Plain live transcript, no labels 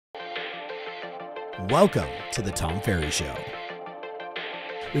Welcome to the Tom Ferry Show.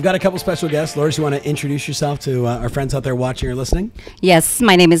 We've got a couple special guests. Lourdes, you want to introduce yourself to our friends out there watching or listening? Yes,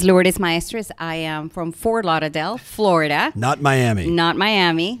 my name is Lourdes Maestres. I am from Fort Lauderdale, Florida. Not Miami. Not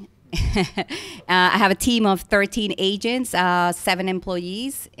Miami. I have a team of 13 agents, 7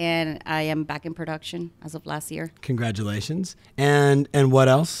 employees, and I am back in production as of last year. Congratulations. And what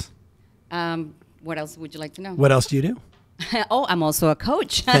else? What else would you like to know? What else do you do? Oh, I'm also a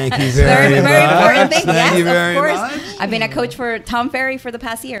coach. Thank you very much. Very important thing. Thank you very of course. much. I've been a coach for Tom Ferry for the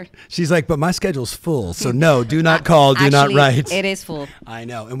past year. She's like, but my schedule's full, so no, do not call, do not write. It is full. I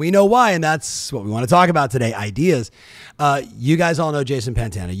know, and we know why, and that's what we want to talk about today, ideas. You guys all know Jason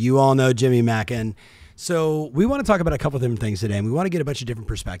Pantana. You all know Jimmy Mackin. So we want to talk about a couple of different things today, and we want to get a bunch of different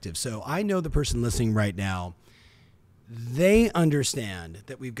perspectives. So I know the person listening right now, they understand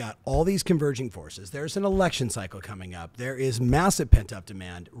that we've got all these converging forces. There's an election cycle coming up. There is massive pent-up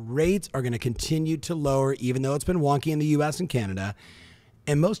demand. Rates are going to continue to lower, even though it's been wonky in the U.S. and Canada.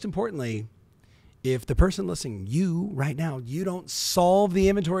 And most importantly, if the person listening, you right now, you don't solve the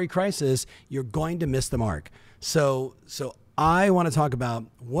inventory crisis, you're going to miss the mark. So I want to talk about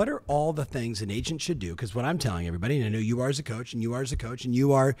what are all the things an agent should do, because what I'm telling everybody, and I know you are as a coach, and you are as a coach, and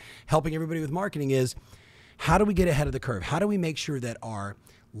you are helping everybody with marketing, is how do we get ahead of the curve? How do we make sure that our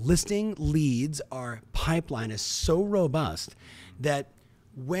listing leads, our pipeline is so robust that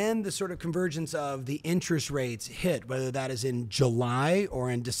when the sort of convergence of the interest rates hit, whether that is in July or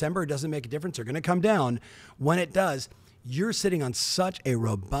in December, it doesn't make a difference. They're going to come down. When it does, you're sitting on such a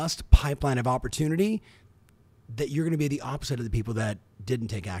robust pipeline of opportunity that you're going to be the opposite of the people that didn't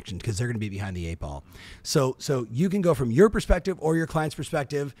take action, because they're going to be behind the 8 ball. So you can go from your perspective or your client's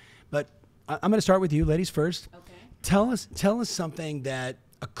perspective, but I'm going to start with you, ladies first. Okay. Tell us something that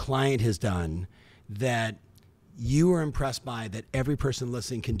a client has done that you were impressed by, that every person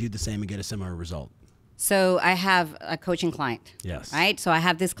listening can do the same and get a similar result. So I have a coaching client. Yes. Right? So I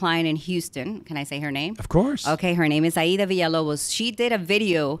have this client in Houston. Can I say her name? Of course. Okay, her name is Aida Villalobos. She did a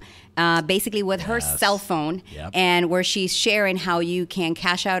video basically with her cell phone, and where she's sharing how you can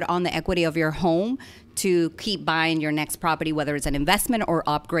cash out on the equity of your home to keep buying your next property, whether it's an investment or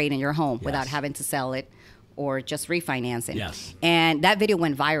upgrade in your home without having to sell it or just refinance it. Yes. And that video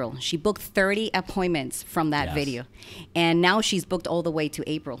went viral. She booked 30 appointments from that video. And now she's booked all the way to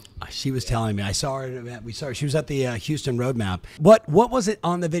April. She was telling me. I saw her at an event. We saw her. She was at the Houston Roadmap. What was it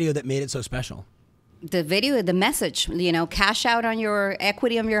on the video that made it so special? The video, the message, cash out on your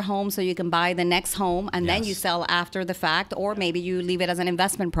equity of your home so you can buy the next home, and then you sell after the fact, or maybe you leave it as an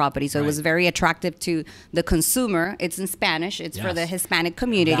investment property. So it was very attractive to the consumer. It's in Spanish. It's for the Hispanic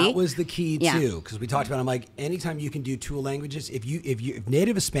community. That was the key too, because we talked about, I'm like, anytime you can do 2 languages, if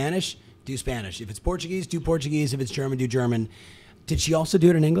native is Spanish, do Spanish. If it's Portuguese, do Portuguese. If it's German, do German. Did she also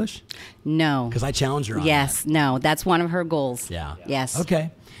do it in English? No. Because I challenged her on that. Yes, no. That's one of her goals. Yeah. Yes. Okay.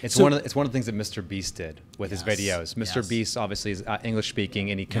 It's one of the things that Mr. Beast did with his videos. Mr. Beast obviously is English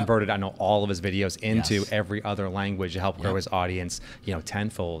speaking, and he converted I know all of his videos into every other language to help grow his audience,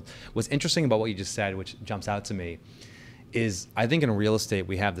 tenfold. What's interesting about what you just said, which jumps out to me, is I think in real estate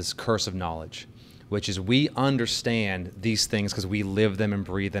we have this curse of knowledge, which is we understand these things because we live them and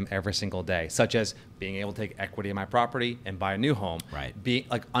breathe them every single day, such as being able to take equity in my property and buy a new home. Right. Being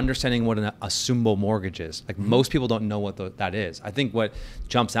like understanding what an assumable mortgage is. Like most people don't know what that is. I think what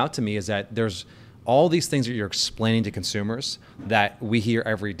jumps out to me is that there's all these things that you're explaining to consumers that we hear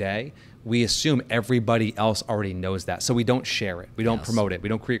every day. We assume everybody else already knows that. So we don't share it. We don't promote it. We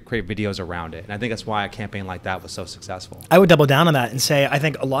don't create videos around it. And I think that's why a campaign like that was so successful. I would double down on that and say, I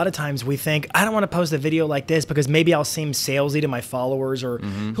think a lot of times we think, I don't want to post a video like this because maybe I'll seem salesy to my followers or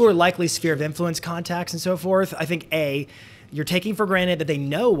who are likely sphere of influence contacts and so forth. I think A, you're taking for granted that they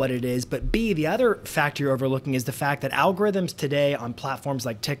know what it is, but B, the other factor you're overlooking is the fact that algorithms today on platforms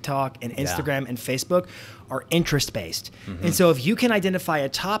like TikTok and Instagram and Facebook are interest-based. And so if you can identify a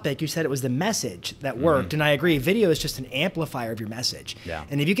topic, you said it was the message that worked, and I agree, video is just an amplifier of your message.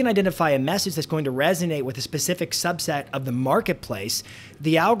 And if you can identify a message that's going to resonate with a specific subset of the marketplace,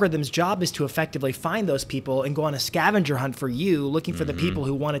 the algorithm's job is to effectively find those people and go on a scavenger hunt for you, looking for the people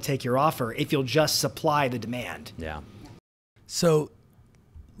who want to take your offer if you'll just supply the demand. So,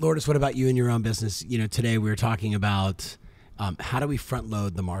 Lourdes, what about you in your own business? Today we were talking about how do we front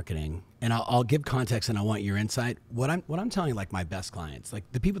load the marketing? And I'll give context and I want your insight. What I'm telling like my best clients, like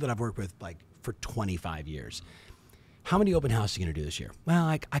the people that I've worked with like for 25 years, how many open houses are you going to do this year? Well,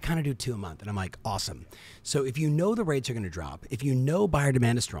 I kind of do 2 a month. And I'm like, awesome. So if you know the rates are going to drop, if you know buyer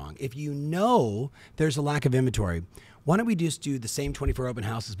demand is strong, if you know there's a lack of inventory, why don't we just do the same 24 open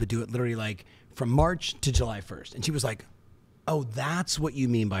houses, but do it literally like from March to July 1st? And she was like, oh, that's what you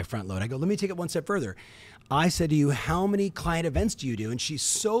mean by front load. I go, let me take it one step further. I said to you, how many client events do you do? And she's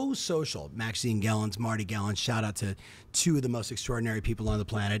so social. Maxine Gellens, Marty Gellens, shout out to two of the most extraordinary people on the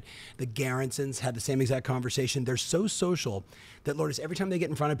planet. The Garrisons had the same exact conversation. They're so social that, Lourdes, every time they get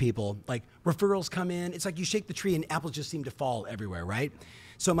in front of people, like referrals come in. It's like you shake the tree and apples just seem to fall everywhere, right?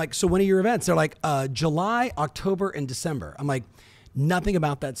 So I'm like, so when are your events? They're like, July, October, and December. I'm like, nothing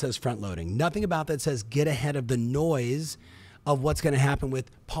about that says front loading. Nothing about that says get ahead of the noise of what's going to happen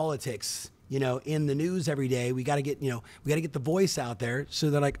with politics. You know, in the news every day, we got to get, we got to get the voice out there. So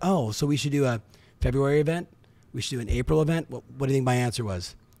they're like, oh, so we should do a February event? We should do an April event? What do you think my answer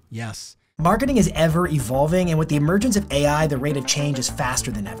was? Yes. Marketing is ever evolving, and with the emergence of AI, the rate of change is faster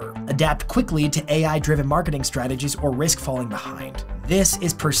than ever. Adapt quickly to AI-driven marketing strategies or risk falling behind. This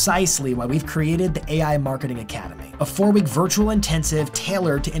is precisely why we've created the AI Marketing Academy, a 4-week virtual intensive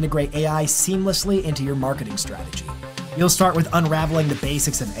tailored to integrate AI seamlessly into your marketing strategy. You'll start with unraveling the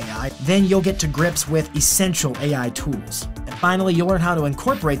basics of AI, then you'll get to grips with essential AI tools. And finally, you'll learn how to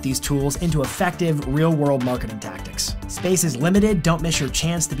incorporate these tools into effective, real-world marketing tactics. Space is limited, don't miss your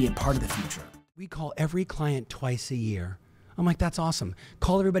chance to be a part of the future. We call every client twice a year. I'm like, that's awesome.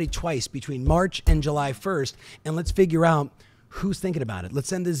 Call everybody twice between March and July 1st, and let's figure out who's thinking about it. Let's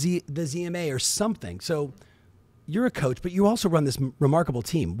send the ZMA or something. So you're a coach, but you also run this remarkable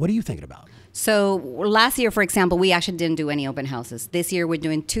team. What are you thinking about? So last year, for example, we actually didn't do any open houses. This year, we're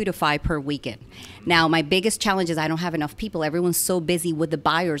doing 2 to 5 per weekend. Now, my biggest challenge is I don't have enough people. Everyone's so busy with the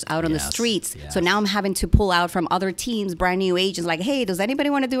buyers out on the streets. Yes. So now I'm having to pull out from other teams, brand new agents, like, hey, does anybody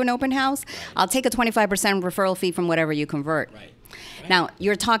want to do an open house? I'll take a 25% referral fee from whatever you convert. Right. Now,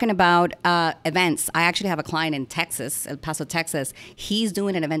 you're talking about events. I actually have a client in Texas, El Paso, Texas. He's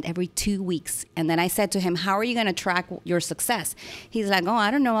doing an event every 2 weeks. And then I said to him, how are you going to track your success? He's like, oh,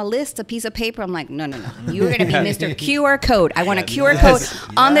 I don't know, a list, a piece of paper. I'm like, no. You're going to be Mr. QR code. I want a QR code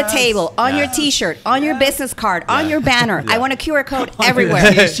on the table, on your T-shirt, on your business card, on your banner. I want a QR code everywhere.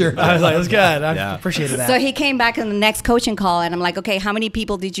 I was like, that's good. I appreciated that. So he came back in the next coaching call, and I'm like, okay, how many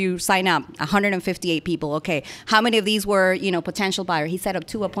people did you sign up? 158 people. Okay. How many of these were, potential buyers? He set up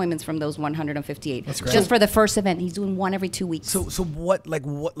 2 appointments from those 158. That's great. Just for the first event. He's doing 1 every 2 weeks. So what,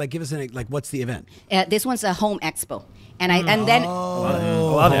 give us what's the event? This one's a home expo. And then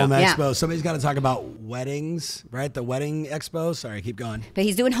home expo. Somebody's got to talk about weddings, right? The wedding expo. Sorry, keep going. But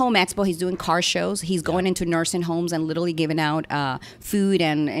he's doing home expo. He's doing car shows. He's going into nursing homes and literally giving out food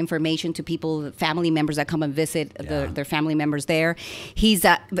and information to people, family members that come and visit their family members there. He's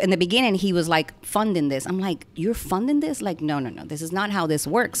in the beginning he was like funding this. I'm like, you're funding this? Like, no. This is not how this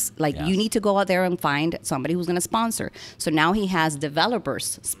works. Like, you need to go out there and find somebody who's going to sponsor. So now he has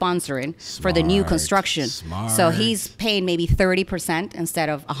developers sponsoring for the new construction. So he's paying maybe 30% instead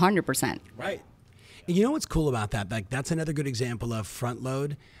of 100%. Right. And you know what's cool about that? Like, that's another good example of front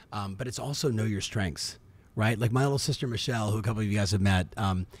load, but it's also know your strengths, right? Like my little sister Michelle, who a couple of you guys have met,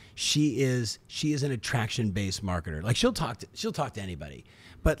 she is an attraction-based marketer. Like she'll talk to anybody.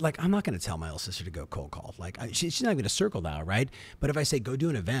 But like, I'm not going to tell my little sister to go cold call. Like she's not going to circle now, right? But if I say go do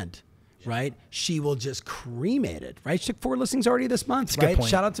an event, right, she will just cremate it, right? She took 4 listings already this month, right?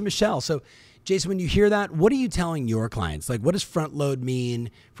 Shout out to Michelle. So, Jason, when you hear that, what are you telling your clients? Like, what does front load mean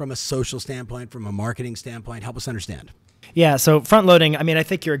from a social standpoint, from a marketing standpoint? Help us understand. Yeah, so front loading, I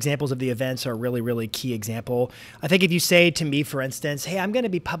think your examples of the events are a really, really key example. I think if you say to me, for instance, hey, I'm going to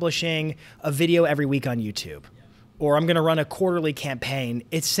be publishing a video every week on YouTube, or I'm going to run a quarterly campaign,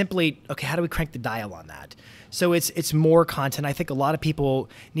 it's simply, okay, how do we crank the dial on that? So it's more content. I think a lot of people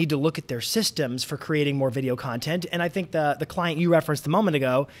need to look at their systems for creating more video content. And I think the client you referenced a moment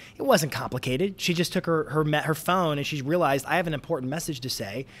ago, it wasn't complicated. She just took her phone and she realized I have an important message to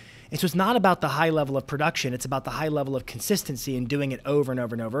say. And so it's not about the high level of production. It's about the high level of consistency and doing it over and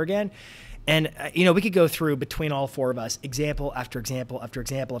over and over again. And, we could go through between all 4 of us, example after example after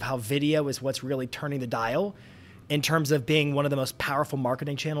example of how video is what's really turning the dial in terms of being one of the most powerful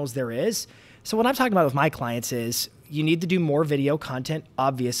marketing channels there is. So what I'm talking about with my clients is you need to do more video content,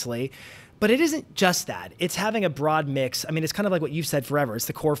 obviously, but it isn't just that. It's having a broad mix. It's kind of like what you've said forever. It's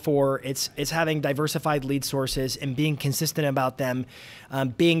the core 4. It's having diversified lead sources and being consistent about them,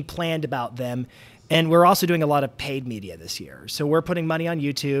 being planned about them. And we're also doing a lot of paid media this year. So we're putting money on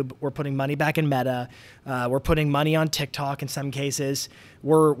YouTube. We're putting money back in Meta. We're putting money on TikTok in some cases.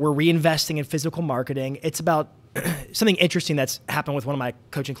 We're reinvesting in physical marketing. It's about something interesting that's happened with one of my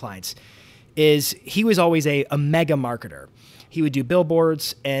coaching clients is he was always a mega marketer. He would do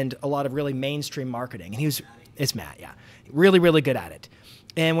billboards and a lot of really mainstream marketing. And it's Matt, yeah. Really, really good at it.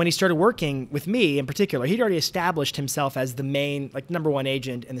 And when he started working with me in particular, he'd already established himself as the main, #1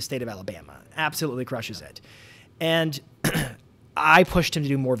 agent in the state of Alabama. Absolutely crushes it. And I pushed him to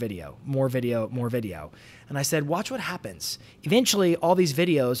do more video. And I said, watch what happens. Eventually, all these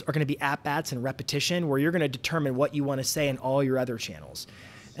videos are going to be at-bats and repetition where you're going to determine what you want to say in all your other channels.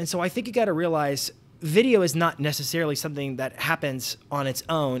 And so I think you got to realize video is not necessarily something that happens on its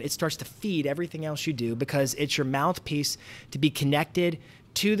own. It starts to feed everything else you do because it's your mouthpiece to be connected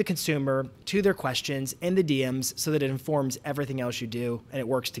to the consumer, to their questions in the DMs so that it informs everything else you do and it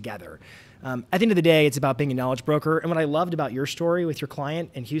works together. At the end of the day, it's about being a knowledge broker. And what I loved about your story with your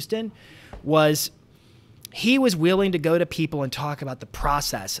client in Houston was he was willing to go to people and talk about the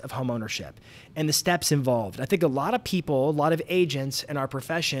process of home ownership and the steps involved. I think a lot of people, a lot of agents in our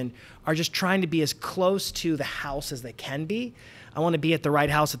profession are just trying to be as close to the house as they can be. I want to be at the right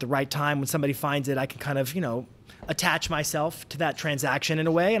house at the right time. When somebody finds it, I can kind of, attach myself to that transaction in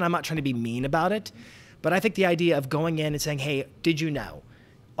a way. And I'm not trying to be mean about it. But I think the idea of going in and saying, hey, did you know?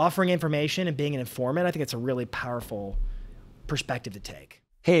 Offering information and being an informant, I think it's a really powerful perspective to take.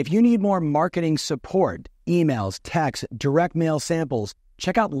 Hey, if you need more marketing support, emails, texts, direct mail samples,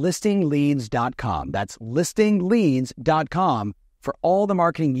 check out listingleads.com. That's listingleads.com for all the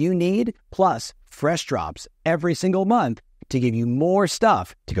marketing you need, plus fresh drops every single month to give you more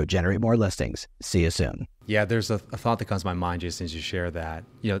stuff to go generate more listings. See you soon. Yeah, there's a thought that comes to my mind just as you share that.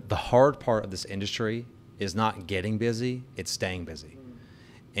 The hard part of this industry is not getting busy, it's staying busy.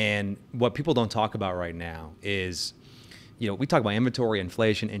 And what people don't talk about right now is, we talk about inventory,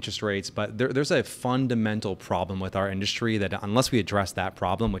 inflation, interest rates, but there's a fundamental problem with our industry that unless we address that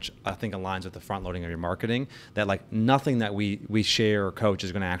problem, which I think aligns with the front loading of your marketing, that like nothing that we share or coach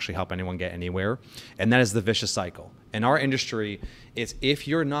is going to actually help anyone get anywhere. And that is the vicious cycle. In our industry, it's if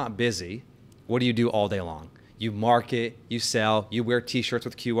you're not busy, what do you do all day long? You market, you sell, you wear t-shirts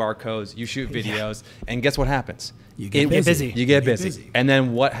with QR codes, you shoot videos, and guess what happens? You get busy. You get busy. And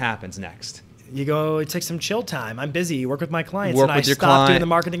then what happens next? You go take some chill time. I'm busy. You work with my clients. Work and with I your stop client. doing the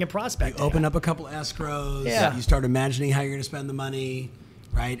marketing and prospecting. You open up a couple escrows. Yeah. You start imagining how you're going to spend the money,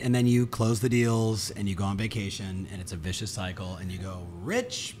 right? And then you close the deals and you go on vacation and it's a vicious cycle and you go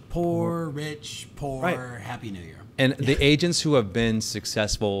rich, poor, Right. Happy New Year. And the agents who have been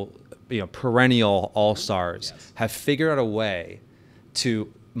successful, perennial all-stars have figured out a way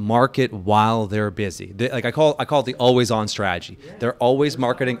to market while they're busy. I call it the always-on strategy. They're always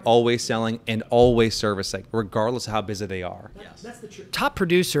marketing, always selling, and always servicing, regardless of how busy they are. That's the truth. Top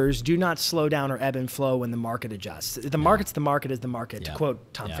producers do not slow down or ebb and flow when the market adjusts. The market's the market is the market, to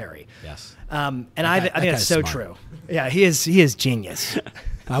quote Tom Ferry. Yes. And I think that's so true. Yeah, he is genius.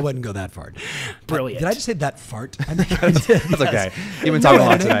 I wouldn't go that far. Brilliant. Did I just say that fart? I think I did. That's okay. You've been talking a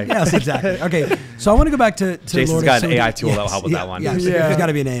lot today. Yes, exactly. Okay, so I want to go back to Jason's Lourdes. got an AI tool that will help with that one. Yes, there's got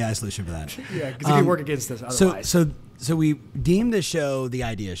to be an AI solution for that. Yeah, because if you work against this otherwise. So we deemed this show the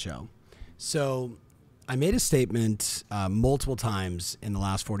idea show. So I made a statement multiple times in the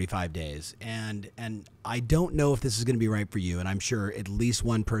last 45 days, and I don't know if this is going to be right for you, and I'm sure at least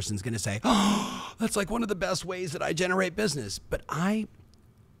one person's going to say, oh, that's like one of the best ways that I generate business. But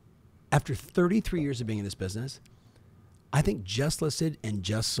after 33 years of being in this business, I think Just Listed and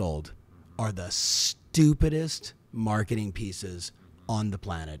Just Sold are the stupidest marketing pieces on the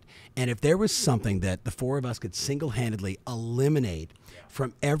planet. And if there was something that the four of us could single-handedly eliminate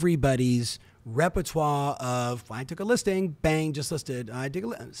from everybody's repertoire of, I took a listing, bang, just listed, I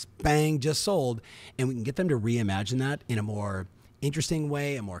took a bang, just sold, and we can get them to reimagine that in a more interesting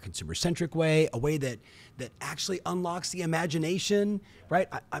way, a more consumer-centric way, a way that actually unlocks the imagination, right?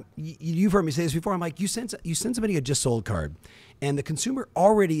 You've heard me say this before. I'm like, you send somebody a just sold card, and the consumer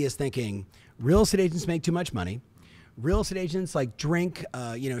already is thinking, real estate agents make too much money. Real estate agents like drink,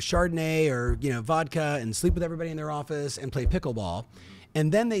 Chardonnay or vodka and sleep with everybody in their office and play pickleball.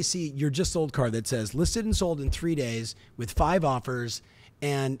 And then they see your just sold card that says listed and sold in 3 days with 5 offers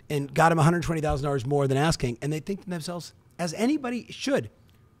and got them $120,000 more than asking, and they think to themselves, as anybody should,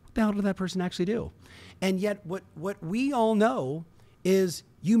 what the hell did that person actually do? And yet what we all know is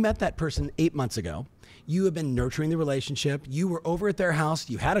you met that person 8 months ago. You have been nurturing the relationship. You were over at their house.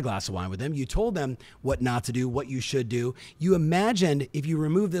 You had a glass of wine with them. You told them what not to do, what you should do. You imagined if you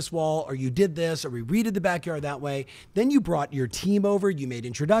removed this wall or you did this or we redid the backyard that way. Then you brought your team over. You made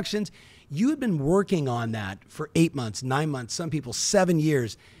introductions. You had been working on that for 8 months, 9 months, some people 7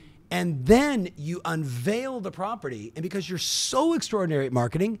 years. And then you unveil the property. And because you're so extraordinary at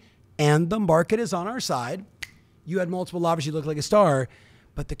marketing and the market is on our side, you had multiple offers. You look like a star,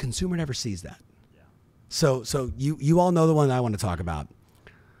 but the consumer never sees that. So you all know the one I want to talk about.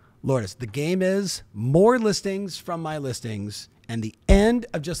 Lourdes, the game is more listings from my listings and the end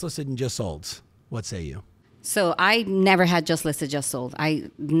of Just Listed and Just Solds. What say you? So I never had just listed, just sold. I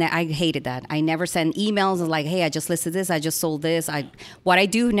hated that. I never sent emails like, hey, I just listed this, I just sold this. What I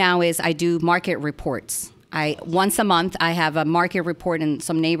do now is I do market reports. Once a month, I have a market report in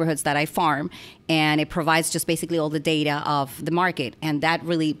some neighborhoods that I farm, and it provides just basically all the data of the market. And that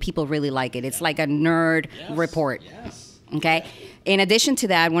people really like it. It's like a nerd report. Yes. Okay. In addition to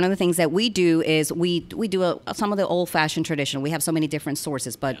that, one of the things that we do is we do some of the old-fashioned tradition. We have so many different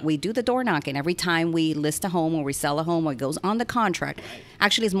sources, but we do the door knocking every time we list a home or we sell a home or it goes on the contract.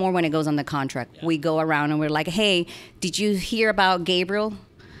 Actually, it's more when it goes on the contract. We go around and we're like, hey, did you hear about Gabriel?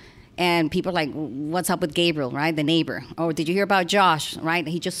 And people are like, what's up with Gabriel, right? The neighbor. Or did you hear about Josh, right?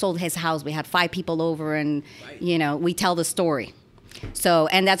 He just sold his house. We had 5 people over and, we tell the story. So,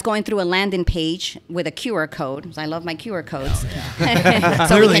 and that's going through a landing page with a QR code. I love my QR codes. So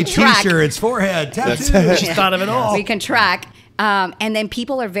clearly, T-shirts, forehead, tattoos. Just thought of it all. We can track. And then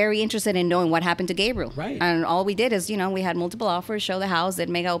people are very interested in knowing what happened to Gabriel. Right. And all we did is, we had multiple offers, show the house, did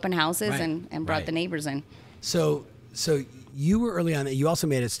mega open houses, and brought the neighbors in. So you were early on. You also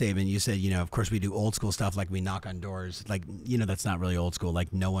made a statement. You said, of course, we do old school stuff like we knock on doors. Like, that's not really old school.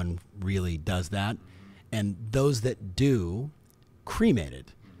 Like, no one really does that. And those that do,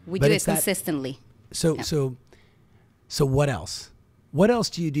 cremated. We do it consistently. So what else? What else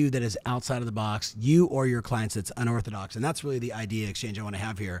do you do that is outside of the box, you or your clients, that's unorthodox? And that's really the idea exchange I want to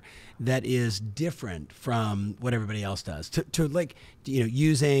have here, that is different from what everybody else does. To like,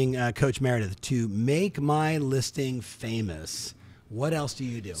 using Coach Meredith to make my listing famous. What else do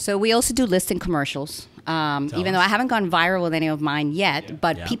you do? So we also do listing commercials. Even though I haven't gone viral with any of mine yet,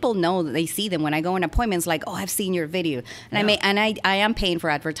 but people know that they see them when I go in appointments. Like, oh, I've seen your video, and I am paying for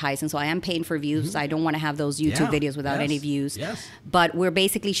advertising, so I am paying for views. I don't want to have those YouTube videos without any views. But we're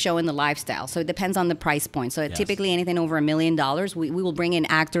basically showing the lifestyle, so it depends on the price point. So typically anything over $1 million, we will bring in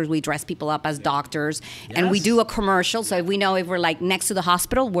actors. We dress people up as doctors, and we do a commercial. So if we know if we're like next to the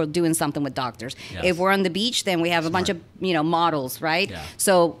hospital, we're doing something with doctors. If we're on the beach, then we have a bunch of models, right?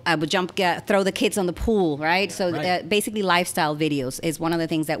 So I would throw the kids on the pool, right? So basically lifestyle videos is one of the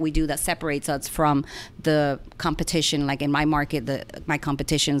things that we do that separates us from the competition. Like in my market, my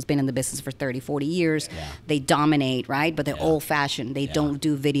competition has been in the business for 30, 40 years. They dominate, right? But they're old fashioned. They don't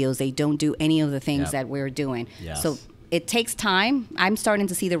do videos. They don't do any of the things that we're doing. So it takes time. I'm starting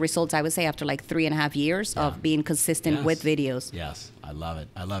to see the results, I would say, after like 3.5 years of being consistent with videos. Yes, I love it.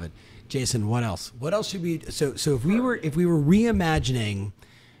 I love it. Jason, what else? What else should we? So if we were reimagining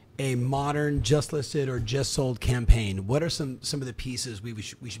a modern just listed or just sold campaign, what are some of the pieces we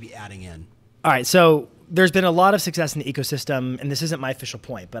should be adding in? All right, so there's been a lot of success in the ecosystem, and this isn't my official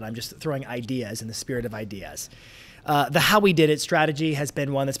point, but I'm just throwing ideas in the spirit of ideas. The how we did it strategy has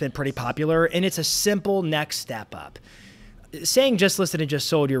been one that's been pretty popular, and it's a simple next step up. Saying just listed and just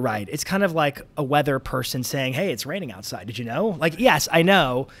sold, you're right. It's kind of like a weather person saying, hey, it's raining outside. Did you know? Like, yes, I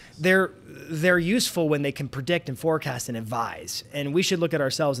know. They're useful when they can predict and forecast and advise. And we should look at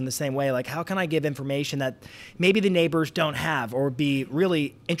ourselves in the same way. Like, how can I give information that maybe the neighbors don't have or be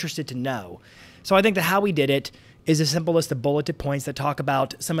really interested to know? So I think that how we did it is a simple list of bulleted points that talk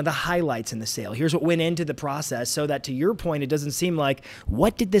about some of the highlights in the sale. Here's what went into the process so that, to your point, it doesn't seem like,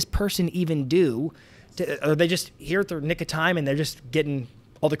 what did this person even do? Are they just here at the nick of time and they're just getting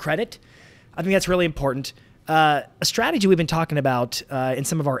all the credit? I think that's really important. A strategy we've been talking about in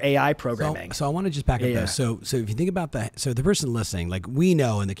some of our AI programming. So I want to just back up though. So if you think about that, so the person listening, like we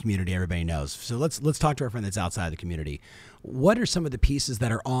know in the community, everybody knows. So let's talk to our friend that's outside the community. What are some of the pieces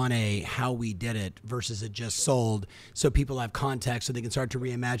that are on a how we did it versus it just sold, so people have context so they can start to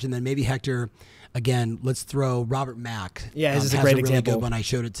reimagine? Then maybe Hector, again, let's throw Robert Mack. Yeah, this is a great example. Good one. I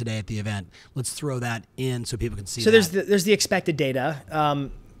showed it today at the event. Let's throw that in so people can see. So there's the expected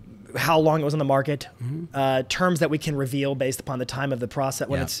data. How long it was on the market, terms that we can reveal based upon the time of the process.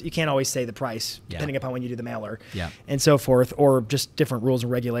 When you can't always say the price depending upon when you do the mailer, and so forth, or just different rules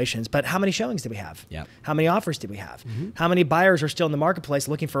and regulations. But how many showings did we have? How many offers did we have? How many buyers are still in the marketplace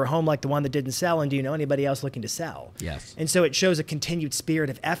looking for a home like the one that didn't sell? And do you know anybody else looking to sell? And so it shows a continued spirit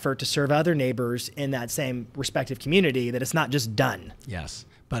of effort to serve other neighbors in that same respective community, that it's not just done.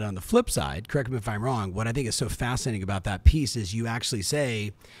 But on the flip side, correct me if I'm wrong, what I think is so fascinating about that piece is you actually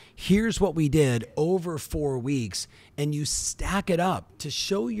say, here's what we did over 4 weeks, and you stack it up to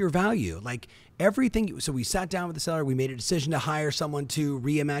show your value. Like everything. So we sat down with the seller, we made a decision to hire someone to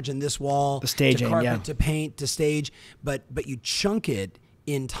reimagine this wall, the staging, to carpet, to paint, to stage, but you chunk it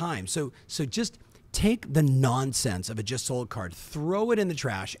in time. So just take the nonsense of a just sold card, throw it in the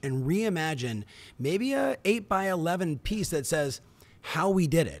trash, and reimagine maybe a 8x11 piece that says how we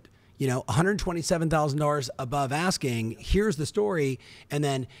did it. $127,000 above asking. Here's the story. And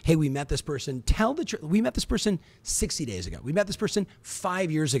then, hey, we met this person. Tell the truth. We met this person 60 days ago. We met this person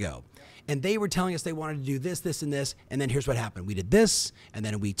 5 years ago. And they were telling us they wanted to do this, this, and this. And then here's what happened. We did this. And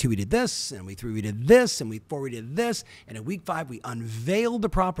then in week 2, we did this. And in week 3, we did this. And week 4, we did this. And in week 5, we unveiled the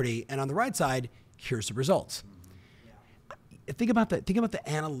property. And on the right side, here's the results. Think about the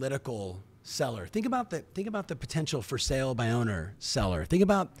analytical seller. Think about the potential for sale by owner seller. Think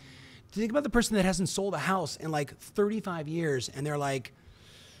about the person that hasn't sold a house in like 35 years and they're like,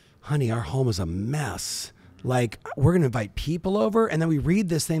 honey, our home is a mess. Like, we're going to invite people over. And then we read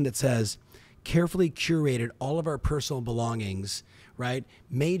this thing that says, carefully curated all of our personal belongings, right?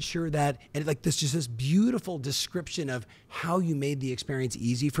 Made sure that, and like this, just this beautiful description of how you made the experience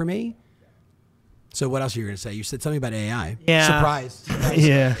easy for me. So what else are you going to say? You said something about AI. Yeah. Surprise.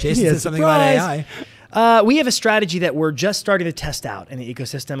 Yeah. Jason said something about AI. We have a strategy that we're just starting to test out in the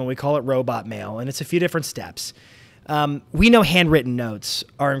ecosystem, and we call it robot mail, and it's a few different steps. We know handwritten notes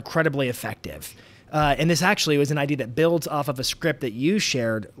are incredibly effective. And this actually was an idea that builds off of a script that you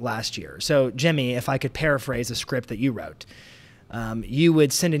shared last year. So, Jimmy, if I could paraphrase a script that you wrote, you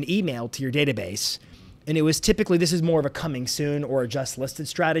would send an email to your database. And it was typically, this is more of a coming soon or a just listed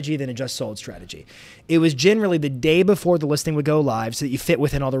strategy than a just sold strategy. It was generally the day before the listing would go live so that you fit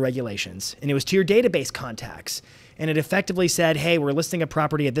within all the regulations. And it was to your database contacts. And it effectively said, hey, we're listing a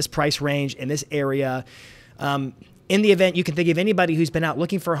property at this price range in this area. In the event, you can think of anybody who's been out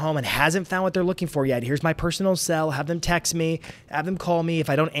looking for a home and hasn't found what they're looking for yet. Here's my personal cell. Have them text me. Have them call me. If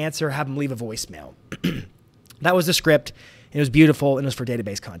I don't answer, have them leave a voicemail. That was the script. It was beautiful, and it was for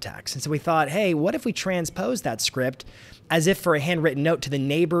database contacts. And so we thought, hey, what if we transpose that script as if for a handwritten note to the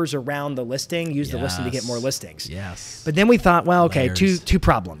neighbors around the listing, use the listing to get more listings. Yes. But then we thought, well, okay, two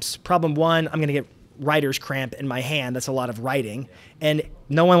problems. Problem one, I'm going to get writer's cramp in my hand. That's a lot of writing. And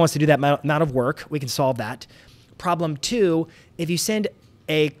no one wants to do that amount of work. We can solve that. Problem two, if you send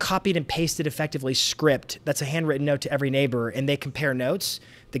a copied and pasted effectively script that's a handwritten note to every neighbor and they compare notes,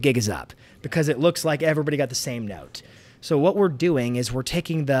 the gig is up because it looks like everybody got the same note. So what we're doing is we're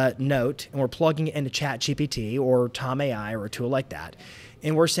taking the note and we're plugging it into ChatGPT or Tom AI or a tool like that.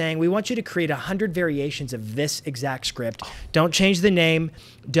 And we're saying, we want you to create 100 variations of this exact script. Don't change the name.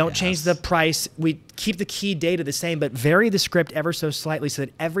 Don't change the price. We keep the key data the same, but vary the script ever so slightly so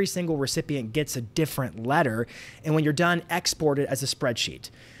that every single recipient gets a different letter. And when you're done, export it as a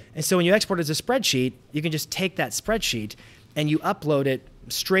spreadsheet. And so when you export it as a spreadsheet, you can just take that spreadsheet and you upload it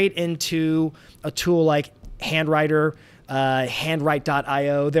straight into a tool like Handwriter,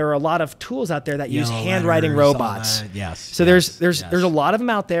 handwrite.io. There are a lot of tools out there that use handwriting robots. So there's a lot of them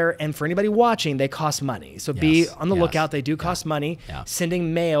out there, and for anybody watching, they cost money. So be on the lookout. They do cost money.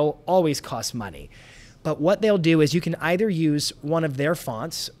 Sending mail always costs money. But what they'll do is you can either use one of their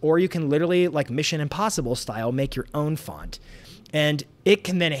fonts, or you can literally, like Mission Impossible style, make your own font. And it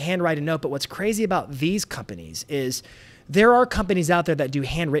can then handwrite a note. But what's crazy about these companies is there are companies out there that do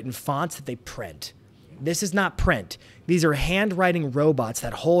handwritten fonts that they print. This is not print. These are handwriting robots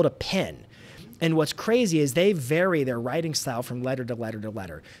that hold a pen. And what's crazy is they vary their writing style from letter to letter to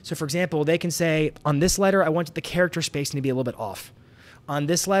letter. So for example, they can say, on this letter, I want the character spacing to be a little bit off. On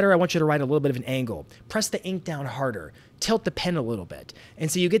this letter, I want you to write a little bit of an angle. Press the ink down harder. Tilt the pen a little bit.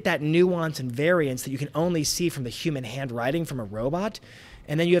 And so you get that nuance and variance that you can only see from the human handwriting from a robot.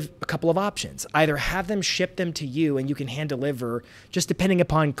 And then you have a couple of options. Either have them ship them to you and you can hand deliver just depending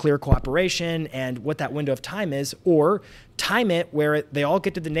upon clear cooperation and what that window of time is, or time it where they all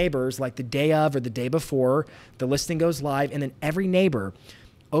get to the neighbors like the day of or the day before the listing goes live, and then every neighbor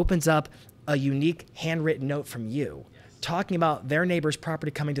opens up a unique handwritten note from you talking about their neighbor's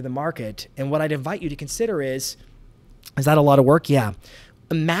property coming to the market. And what I'd invite you to consider is that a lot of work? Yeah.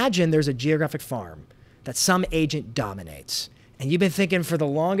 Imagine there's a geographic farm that some agent dominates. And you've been thinking for the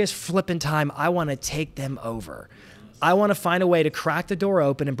longest flipping time, I want to take them over. I want to find a way to crack the door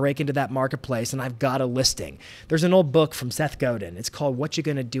open and break into that marketplace, and I've got a listing. There's an old book from Seth Godin. It's called What You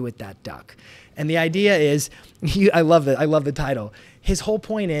Gonna Do with That Duck? And the idea is, I love the title. His whole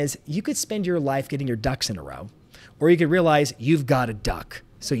point is, you could spend your life getting your ducks in a row, or you could realize you've got a duck,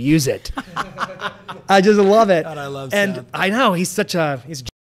 so use it. I just love it. God, I love and Seth. I know, he's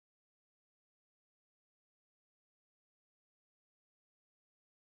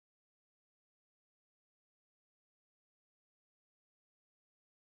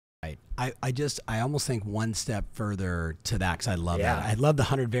I almost think one step further to that, because I love that. I love the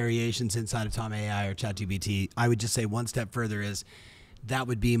 100 variations inside of Tom AI or ChatGPT. I would just say one step further is that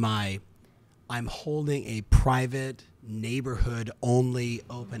would be I'm holding a private neighborhood only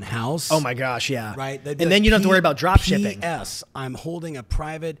open house. Oh my gosh, yeah. Right? And then you don't have to worry about drop shipping. P.S. I'm holding a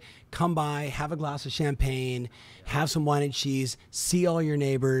private, come by, have a glass of champagne, have some wine and cheese, see all your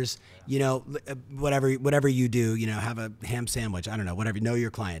neighbors, you know, whatever you do, you know, have a ham sandwich, I don't know, whatever, know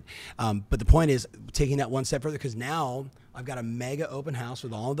your client. But the point is taking that one step further, because now I've got a mega open house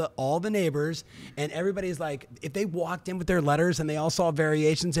with all the neighbors, and everybody's like, if they walked in with their letters and they all saw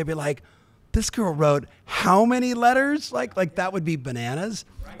variations, they'd be like, this girl wrote how many letters? Like that would be bananas.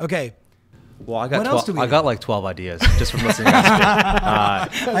 Okay. Well, I got like 12 ideas just from listening to you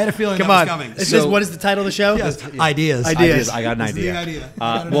guys. I had a feeling that was coming. What is the title of the show? Yes, ideas. I got an idea.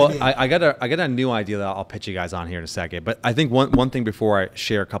 I got a new idea that I'll pitch you guys on here in a second. But I think one thing before I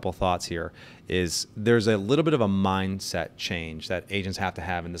share a couple thoughts here is there's a little bit of a mindset change that agents have to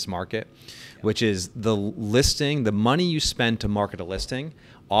have in this market, which is the money you spend to market a listing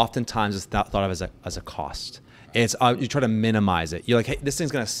oftentimes is thought of as a cost. It's you try to minimize it. You're like, hey, this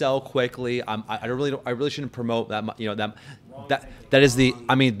thing's gonna sell quickly. I really shouldn't promote that. You know that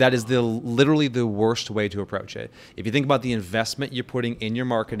is literally the worst way to approach it. If you think about the investment you're putting in your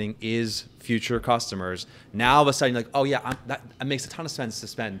marketing is future customers. Now all of a sudden you're like, oh yeah, that makes a ton of sense to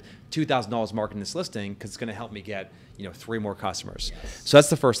spend $2,000 marketing this listing because it's gonna help me get 3 more customers. Yes. So that's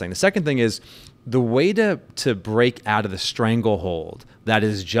the first thing. The second thing is the way to break out of the stranglehold that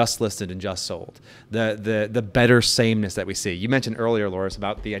is just listed and just sold, the better sameness that we see. You mentioned earlier, Lourdes,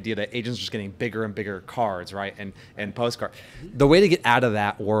 about the idea that agents are just getting bigger and bigger cards, right, and postcards. The way to get out of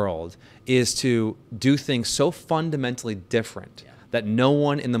that world is to do things so fundamentally different that no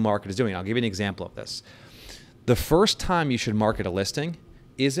one in the market is doing. I'll give you an example of this. The first time you should market a listing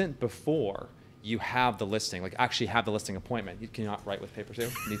isn't before you have the listing, like actually have the listing appointment. You cannot write with paper too?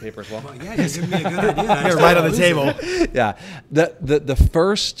 Need paper as well? Well, yeah, you're giving me a good idea. Right on the table. Yeah. The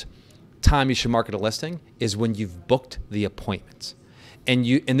first time you should market a listing is when you've booked the appointment. And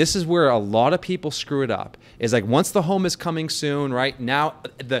this is where a lot of people screw it up. Is like once the home is coming soon, right? Now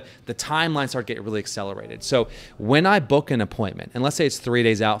the timelines start getting really accelerated. So when I book an appointment, and let's say it's 3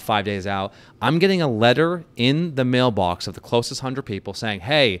 days out, 5 days out, I'm getting a letter in the mailbox of the closest 100 people saying,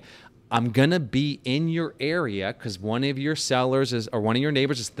 hey, I'm gonna be in your area because one of your sellers or one of your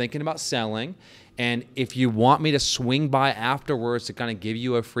neighbors is thinking about selling. And if you want me to swing by afterwards to kind of give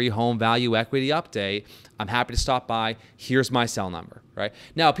you a free home value equity update, I'm happy to stop by. Here's my cell number, right?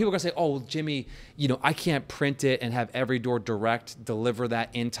 Now, people are gonna say, oh, Jimmy, I can't print it and have every door direct deliver that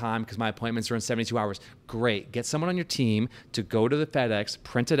in time because my appointments are in 72 hours. Great, get someone on your team to go to the FedEx,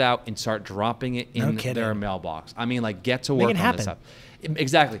 print it out, and start dropping it in their mailbox. I mean, like, get to work on this stuff.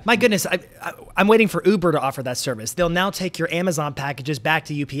 Exactly. My goodness, I'm waiting for Uber to offer that service. They'll now take your Amazon packages back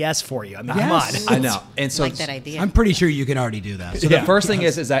to UPS for you. I mean, come on. I know. And so like that idea. I'm pretty sure you can already do that. So the first thing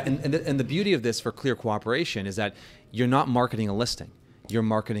is that, and the beauty of this for clear cooperation is that you're not marketing a listing. You're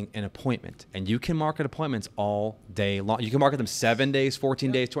marketing an appointment, and you can market appointments all day long. You can market them 7 days,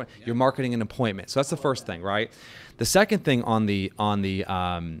 14 days, 20. You're marketing an appointment. So that's the first thing, right? The second thing on the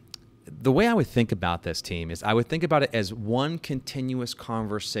way I would think about this, team, is I would think about it as one continuous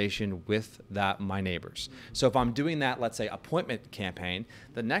conversation with my neighbors. So if I'm doing that, let's say, appointment campaign,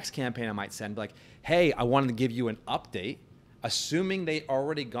 the next campaign I might send like, hey, I wanted to give you an update, assuming they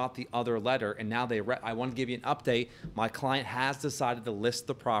already got the other letter, and now I want to give you an update. My client has decided to list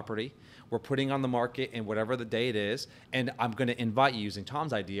the property. We're putting on the market in whatever the date is, and I'm going to invite you, using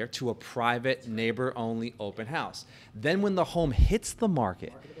Tom's idea, to a private neighbor-only open house. Then when the home hits the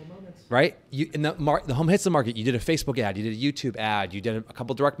market, right? The home hits the market. You did a Facebook ad, you did a YouTube ad, you did a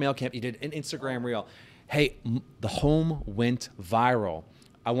couple direct mail campaigns, you did an Instagram reel. Hey, the home went viral.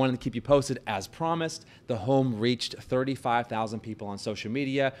 I wanted to keep you posted. As promised, the home reached 35,000 people on social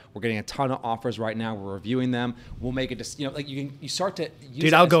media. We're getting a ton of offers right now. We're reviewing them. We'll make it just, you start to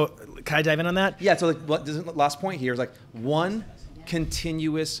use. Dude, can I dive in on that? Yeah. So the last point here is like one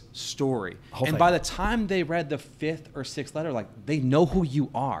continuous story. And by the time they read the 5th or 6th letter, like they know who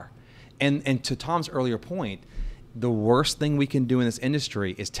you are. And to Tom's earlier point, the worst thing we can do in this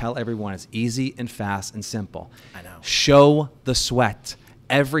industry is tell everyone it's easy and fast and simple. I know. Show the sweat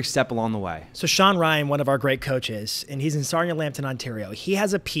every step along the way. So Sean Ryan, one of our great coaches, and he's in Sarnia, Lambton, Ontario. He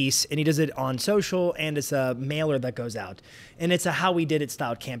has a piece, and he does it on social, and it's a mailer that goes out. And it's a How We Did It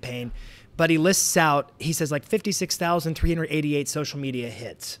style campaign. But he lists out, he says like 56,388 social media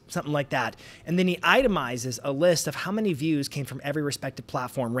hits, something like that. And then he itemizes a list of how many views came from every respective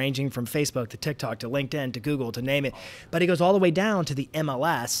platform, ranging from Facebook to TikTok to LinkedIn to Google, to name it. But he goes all the way down to the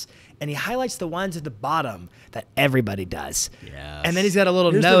MLS. and he highlights the ones at the bottom that everybody does. Yes. And then he's got a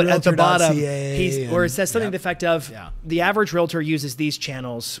little Here's note at the bottom realtor.ca where it says something and- to the effect of, the average realtor uses these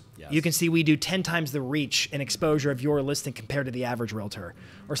channels. Yes. You can see we do 10 times the reach and exposure of your listing compared to the average realtor,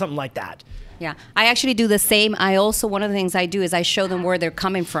 or something like that. Yeah, I actually do the same. I also, one of the things I do is I show them where they're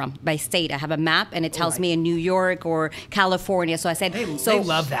coming from by state. I have a map and it tells me in New York or California. So I said, They so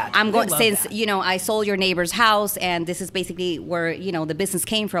love that. I'm going, They love since, that. you know, I sold your neighbor's house and this is basically where, you know, the business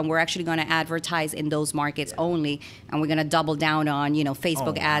came from. We're actually going to advertise in those markets only. And we're going to double down on, you know,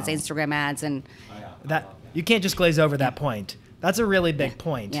 Facebook ads, Instagram ads. And That you can't just glaze over that point. That's a really big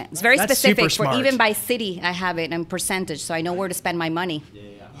point. yeah, it's very That's super specific. For smart. even by city, I have it and percentage. So I know where to spend my money.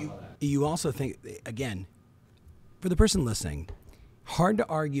 You also think, again, for the person listening, hard to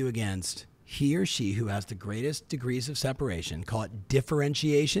argue against he or she who has the greatest degrees of separation, call it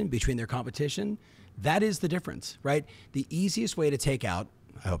differentiation between their competition. That is the difference, right? The easiest way to take out,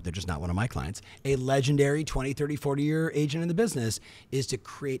 I hope they're just not one of my clients, a legendary 20, 30, 40-year agent in the business is to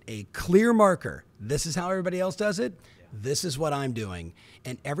create a clear marker. This is how everybody else does it. This is what I'm doing.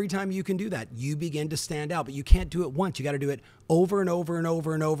 And every time you can do that, you begin to stand out. But you can't do it once. You got to do it over and over and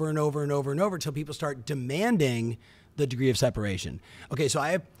over and over and over and over and over until people start demanding the degree of separation. Okay, so I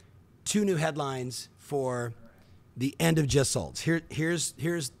have 2 new headlines for the end of Just Sold. Here's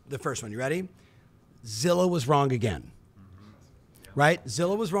the first one. You ready? Zillow was wrong again. Right?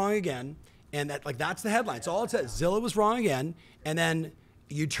 Zillow was wrong again. And that's the headline. It's all it says. Zillow was wrong again. And then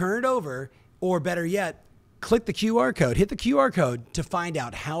you turn it over, or better yet, click the QR code, hit the QR code to find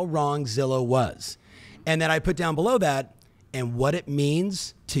out how wrong Zillow was. And then I put down below that and what it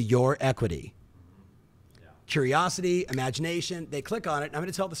means to your equity. Curiosity, imagination, they click on it. And I'm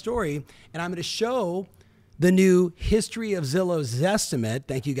going to tell the story and I'm going to show the new history of Zillow's estimate.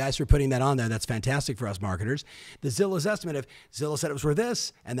 Thank you guys for putting that on there. That's fantastic for us marketers. The Zillow's estimate of Zillow said it was worth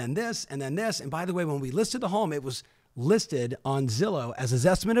this, and then this, and then this. And by the way, when we listed the home, it was listed on Zillow as his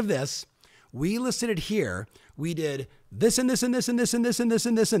estimate of this. We listed it here. We did this and this and this and this and this and this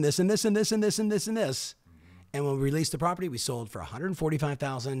and this and this and this and this and this and this and this. And when we released the property, we sold for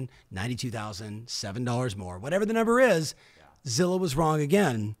 $145,000, $92,000, $7 more, whatever the number is. Zillow was wrong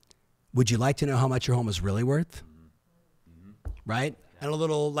again. Would you like to know how much your home is really worth? Right? And a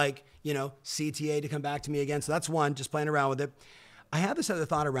little CTA to come back to me again. So that's one, just playing around with it. I have this other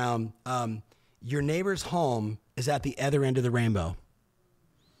thought around your neighbor's home is at the other end of the rainbow.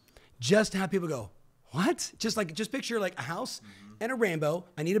 Just to have people go, what? Just picture like a house and a rainbow.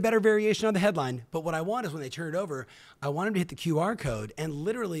 I need a better variation on the headline. But what I want is when they turn it over, I want them to hit the QR code and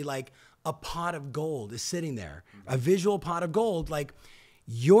literally like a pot of gold is sitting there, a visual pot of gold. Like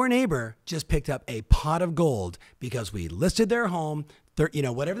your neighbor just picked up a pot of gold because we listed their home,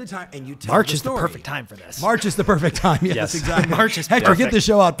 whatever the time, and you tell March the is story. the perfect time for this. March is the perfect time. Yes, Yes. exactly. March is Hector, get perfect. the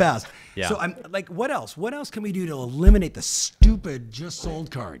show out fast. Yeah. So I'm like, what else? What else can we do to eliminate the stupid just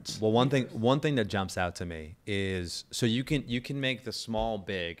sold cards? Well, one thing that jumps out to me is so you can make the small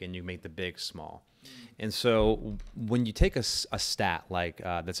big and you make the big small. And so when you take a stat like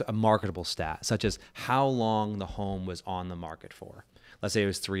that's a marketable stat, such as how long the home was on the market for, let's say it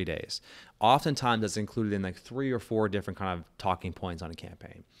was 3 days. Oftentimes that's included in like 3 or 4 different kind of talking points on a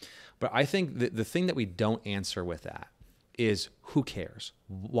campaign. But I think the thing that we don't answer with that is who cares?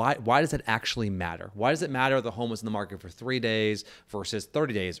 Why does it actually matter? Why does it matter if the home was in the market for 3 days versus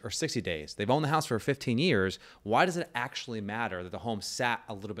 30 days or 60 days? They've owned the house for 15 years. Why does it actually matter that the home sat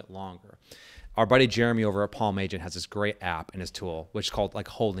a little bit longer? Our buddy Jeremy over at Palm Agent has this great app in his tool, which is called like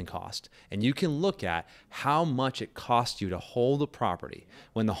holding cost. And you can look at how much it costs you to hold a property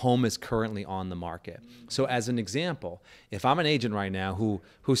when the home is currently on the market. So as an example, if I'm an agent right now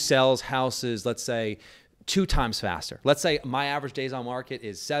who sells houses, let's say 2 times faster. Let's say my average days on market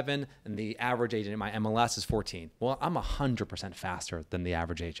is 7 and the average agent in my MLS is 14. Well, I'm 100% faster than the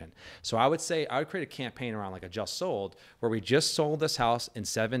average agent. So I would create a campaign around like a just sold where we just sold this house in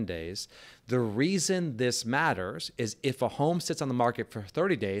 7 days. The reason this matters is if a home sits on the market for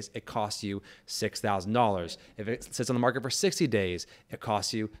 30 days, it costs you $6,000. If it sits on the market for 60 days, it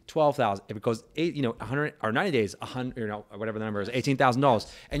costs you $12,000. If it goes 100 or 90 days, 100, whatever the number is,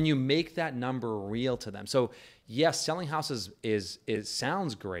 $18,000, and you make that number real to them. So yes, selling houses is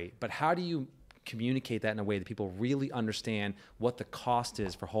sounds great, but how do you communicate that in a way that people really understand what the cost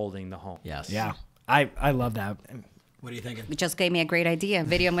is for holding the home? Yes. Yeah, I love that. What are you thinking? It just gave me a great idea.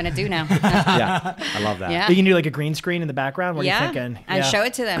 Video I'm going to do now. Yeah, I love that. Yeah. You can do like a green screen in the background. What are you thinking? And show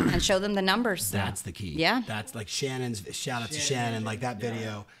it to them and show them the numbers. That's the key. Yeah. That's like Shannon's, shout out to Shannon, like that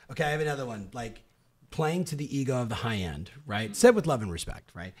video. Okay, I have another one. Like playing to the ego of the high end, right? Said with love and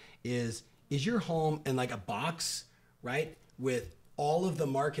respect, right? Is your home in like a box, right? With all of the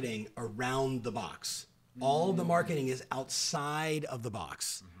marketing around the box. All of the marketing is outside of the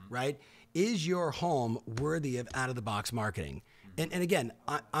box, right? Is your home worthy of out-of-the-box marketing? And again,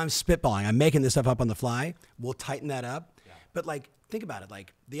 I'm spitballing. I'm making this stuff up on the fly. We'll tighten that up. Yeah. But like, think about it.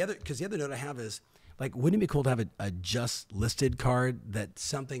 Like the other note I have is like, wouldn't it be cool to have a just listed card that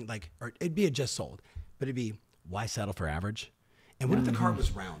something like, or it'd be a just sold, but it'd be why settle for average? And what if the card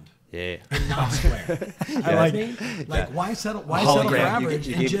was round? Yeah. And not square. Why settle for average?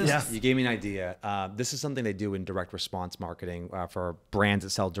 You gave me an idea. This is something they do in direct response marketing for brands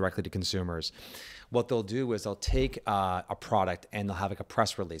that sell directly to consumers. What they'll do is they'll take a product and they'll have like a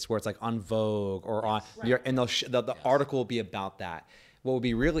press release where it's like on Vogue or on, and the article will be about that. What would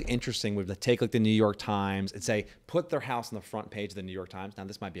be really interesting would be to take like the New York Times and say, put their house on the front page of the New York Times. Now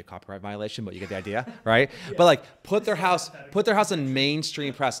this might be a copyright violation, but you get the idea, right? Yeah. But like put their house in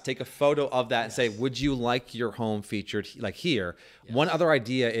mainstream press, take a photo of that and say, would you like your home featured like here? Yes. One other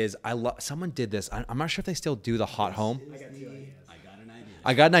idea is, someone did this. I'm not sure if they still do the hot home.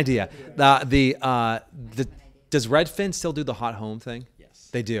 I got an idea. Does Redfin still do the hot home thing?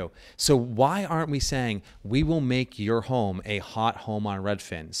 They do. So why aren't we saying we will make your home a hot home on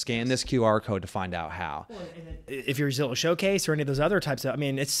Redfin? Scan this QR code to find out how. If you're Zillow Showcase or any of those other types of, I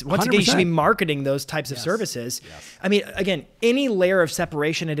mean, it's once 100%. Again, you should be marketing those types of services. Yes. I mean, again, any layer of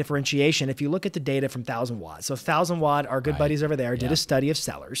separation and differentiation, if you look at the data from 1000 Watt. So 1000 Watt, our good buddies over there, did a study of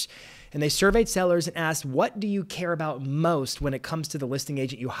sellers. And they surveyed sellers and asked, what do you care about most when it comes to the listing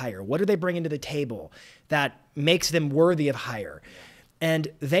agent you hire? What do they bring into the table that makes them worthy of hire? And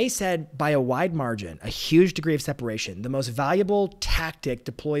they said by a wide margin, a huge degree of separation, the most valuable tactic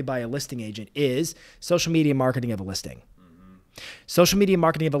deployed by a listing agent is social media marketing of a listing. Social media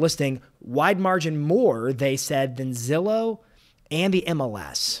marketing of a listing, wide margin more, they said, than Zillow and the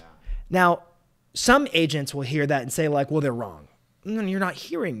MLS. Now, some agents will hear that and say like, well, they're wrong. No, you're not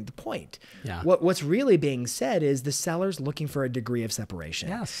hearing the point. Yeah. What's really being said is the seller's looking for a degree of separation.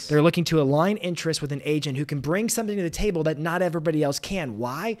 Yes. They're looking to align interests with an agent who can bring something to the table that not everybody else can.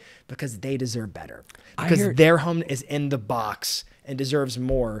 Why? Because they deserve better. Because their home is in the box and deserves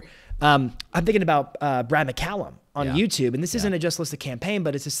more. I'm thinking about Brad McCallum on YouTube, and this isn't a just listed campaign,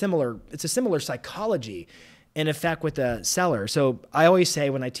 but it's a similar psychology in effect with the seller. So I always say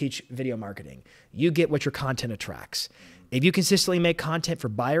when I teach video marketing, you get what your content attracts. If you consistently make content for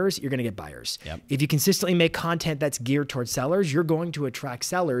buyers, you're going to get buyers. Yep. If you consistently make content that's geared towards sellers, you're going to attract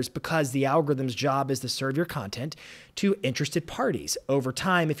sellers because the algorithm's job is to serve your content to interested parties over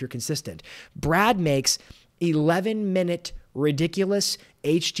time if you're consistent. Brad makes 11-minute, ridiculous,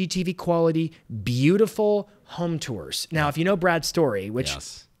 HGTV quality, beautiful home tours. Now, if you know Brad's story, which...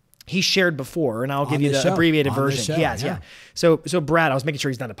 he shared before, and I'll give you the abbreviated version. So Brad, I was making sure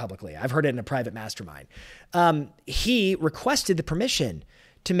he's done it publicly. I've heard it in a private mastermind. He requested the permission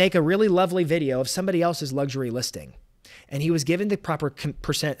to make a really lovely video of somebody else's luxury listing. And he was given the proper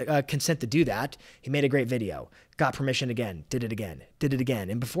consent to do that. He made a great video, got permission again, did it again.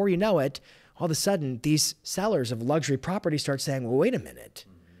 And before you know it, all of a sudden, these sellers of luxury property start saying, well, wait a minute,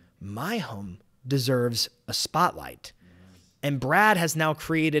 my home deserves a spotlight. And Brad has now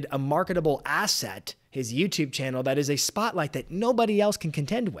created a marketable asset, his YouTube channel, that is a spotlight that nobody else can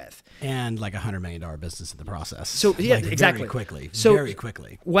contend with. And like $100 million business in the process. So yeah, like exactly. Very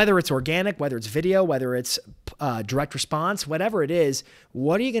quickly. Whether it's organic, whether it's video, whether it's direct response, whatever it is,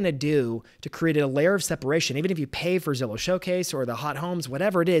 what are you going to do to create a layer of separation? Even if you pay for Zillow Showcase or the hot homes,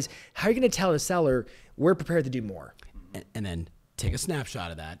 whatever it is, how are you going to tell the seller, we're prepared to do more? And then take a snapshot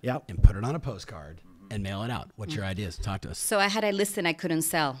of that and put it on a postcard and mail it out. What's your ideas? Talk to us. So I had a listing I couldn't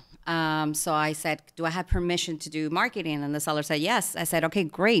sell. So I said, do I have permission to do marketing? And the seller said, yes. I said, okay,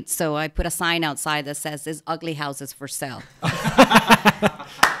 great. So I put a sign outside that says, this ugly house is for sale.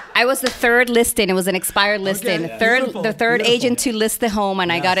 I was the third listing. It was an expired listing. The third agent to list the home,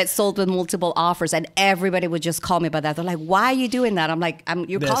 and I got it sold with multiple offers. And everybody would just call me about that. They're like, "Why are you doing that?" I'm like,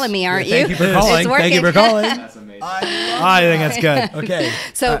 "You're calling me, aren't you?" Thank you for calling. Thank you for calling. That's amazing. I think that's good. Okay.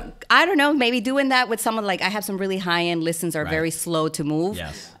 So I don't know. Maybe doing that with someone like I have some really high end listings are very slow to move.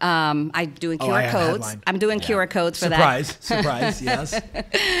 Yes. I'm doing QR codes. I'm doing QR codes for that. Surprise. Yes.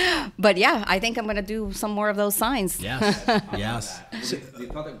 But yeah, I think I'm going to do some more of those signs. Yes. The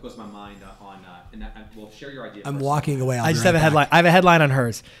thought that goes to my mind on, and we'll share your idea. I'm walking away. I just have a headline. I have a headline on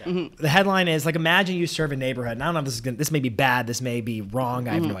hers. The headline is like, imagine you serve a neighborhood. And I don't know if this may be bad. This may be wrong.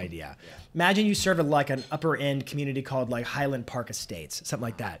 I have no idea. Imagine you serve like an upper end community called like Highland Park Estates, something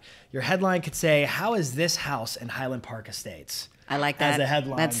like that. Your headline could say, how is this house in Highland Park Estates? I like that. As a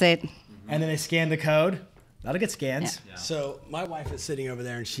headline. That's it. And then they scan the code. That'll get scans. Yeah. So my wife is sitting over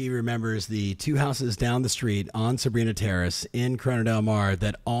there, and she remembers the 2 houses down the street on Sabrina Terrace in Corona Del Mar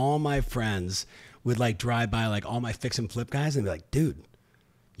that all my friends would like drive by, like all my fix and flip guys, and be like, dude,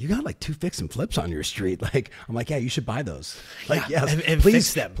 you got like 2 fix and flips on your street. Like, I'm like, yeah, you should buy those. Like, yes, and please,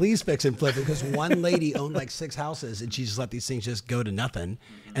 fix them. Please fix and flip them, because one lady owned like 6 houses, and she just let these things just go to nothing,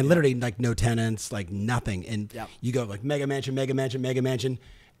 and literally like no tenants, like nothing. And you go like mega mansion, mega mansion, mega mansion.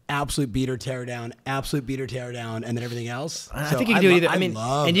 Absolute beater, tear down, absolute beater, tear down, and then everything else. I think you can do either. I mean,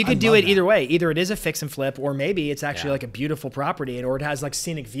 and you could do it either way. Either it is a fix and flip, or maybe it's actually like a beautiful property, or it has like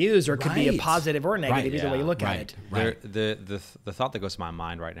scenic views, or it could be a positive or a negative, either way you look at it. Right. The thought that goes to my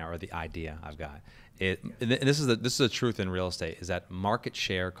mind right now, or the idea I've got, and this is the truth in real estate, is that market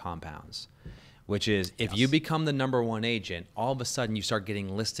share compounds. Which is, if you become the #1 agent, all of a sudden you start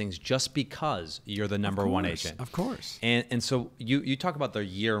getting listings just because you're the #1 agent. Of course. And so you talk about the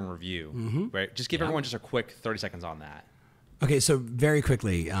year in review, right? Just give everyone just a quick 30 seconds on that. Okay, so very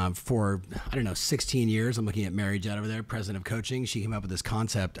quickly, for, 16 years, I'm looking at Mary Judd over there, president of coaching. She came up with this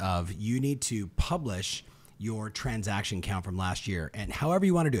concept of you need to publish your transaction count from last year, and however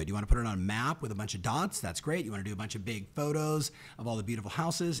you want to do it. You want to put it on a map with a bunch of dots, that's great. You want to do a bunch of big photos of all the beautiful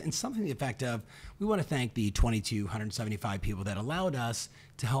houses, and something to the effect of, we want to thank the 2,275 people that allowed us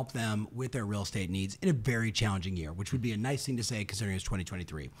to help them with their real estate needs in a very challenging year, which would be a nice thing to say considering it's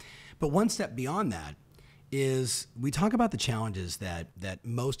 2023. But one step beyond that is we talk about the challenges that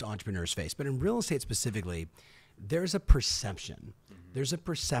most entrepreneurs face, but in real estate specifically, there's a perception. There's a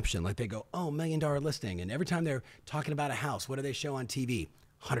perception, like they go, oh, $1 million listing. And every time they're talking about a house, what do they show on TV?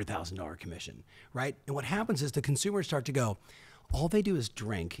 $100,000 commission, right? And what happens is the consumers start to go, all they do is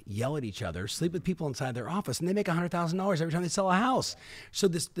drink, yell at each other, sleep with people inside their office, and they make $100,000 every time they sell a house. So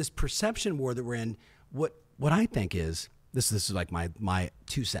this perception war that we're in, what I think is, this is like my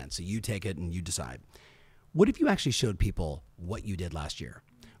 2 cents. So you take it and you decide. What if you actually showed people what you did last year?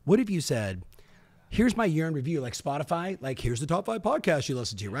 What if you said, here's my year in review, like Spotify, like here's the top 5 podcasts you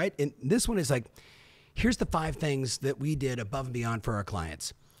listen to, right? And this one is like, here's the 5 things that we did above and beyond for our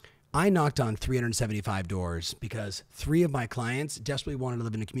clients. I knocked on 375 doors because 3 of my clients desperately wanted to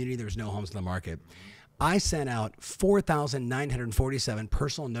live in a community. There was no homes in the market. I sent out 4,947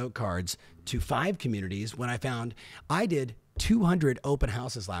 personal note cards to 5 communities when I found I did 200 open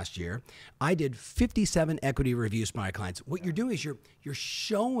houses last year. I did 57 equity reviews for my clients. What you're doing is you're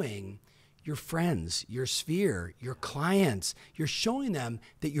showing your friends, your sphere, your clients, you're showing them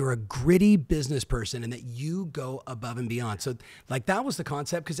that you're a gritty business person and that you go above and beyond. So like that was the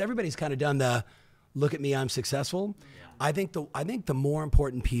concept, because everybody's kind of done the look at me, I'm successful. Yeah. I think the more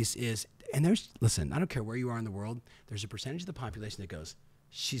important piece is, and listen, I don't care where you are in the world, there's a percentage of the population that goes,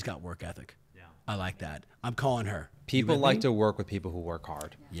 she's got work ethic. Yeah. I like that. I'm calling her. People like to work with people who work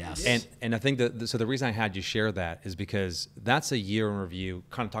hard. Yes. And I think that, so the reason I had you share that is because that's a year in review,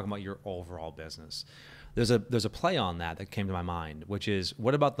 kind of talking about your overall business. There's a play on that came to my mind, which is,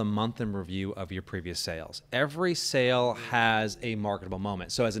 what about the month in review of your previous sales? Every sale has a marketable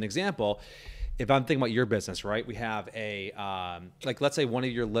moment. So as an example, if I'm thinking about your business, right? We have like let's say one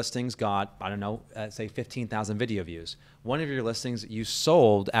of your listings got, I don't know, say 15,000 video views. One of your listings you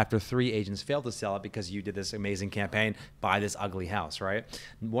sold after 3 agents failed to sell it because you did this amazing campaign, buy this ugly house, right?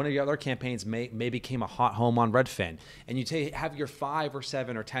 One of your other campaigns may became a hot home on Redfin, and you have your 5 or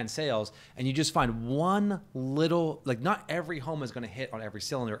 7 or 10 sales, and you just find one little, like not every home is going to hit on every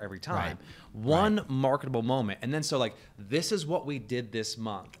cylinder every time. Right. One marketable moment, and then so like this is what we did this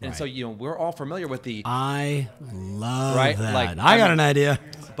month, and so we're all familiar with the. I love that. Like, I got an idea.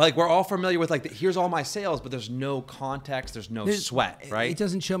 But like we're all familiar with like here's all my sales, but there's no context, there's no sweat, right? It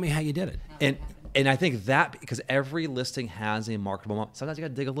doesn't show me how you did it. And I think that because every listing has a marketable moment. Sometimes you got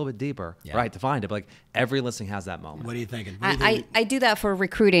to dig a little bit deeper, right, to find it. But like every listing has that moment. What are you thinking? I do that for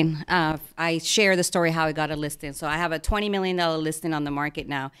recruiting. I share the story how I got a listing. So I have a $20 million listing on the market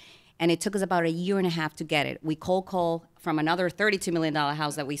now, and it took us about 1.5 years to get it. We cold call from another $32 million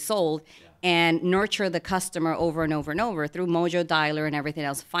house that we sold, and nurture the customer over and over and over through Mojo Dialer and everything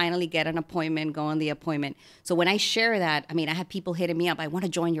else. Finally get an appointment, go on the appointment. So when I share that, I mean, I have people hitting me up. I want to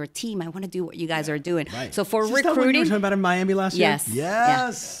join your team. I want to do what you guys are doing. Right. So for Is this recruiting, what you were talking about in Miami last year? Yes. Yes.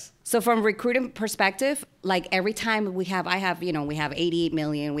 Yeah. So from recruiting perspective, like every time we have 88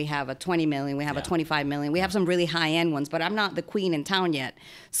 million, we have a 20 million, we have a 25 million, we have some really high end ones, but I'm not the queen in town yet.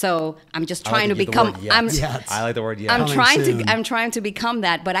 So I'm just trying to become. I like the word yes. I'm trying to become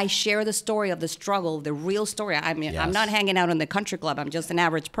that, but I share the story of the struggle, the real story. I mean, I'm not hanging out in the country club. I'm just an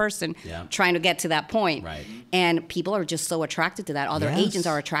average person trying to get to that point. Right. And people are just so attracted to that. Other agents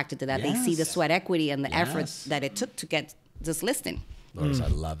are attracted to that. They see the sweat equity and the effort that it took to get this listing. Lourdes, I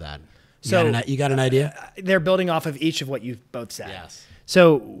love that. So you got an idea? They're building off of each of what you've both said. Yes.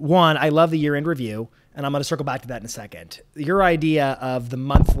 So one, I love the year-end review, and I'm going to circle back to that in a second. Your idea of the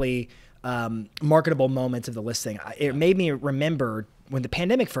monthly marketable moments of the listing, it made me remember when the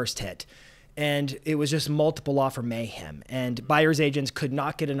pandemic first hit, and it was just multiple offer mayhem, and buyer's agents could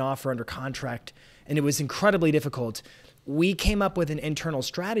not get an offer under contract, and it was incredibly difficult. We came up with an internal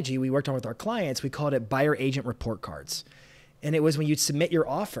strategy we worked on with our clients. We called it buyer agent report cards. And it was when you'd submit your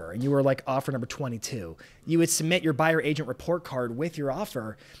offer and you were like offer number 22, you would submit your buyer agent report card with your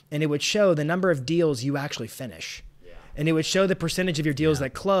offer, and it would show the number of deals you actually finish. Yeah. And it would show the percentage of your deals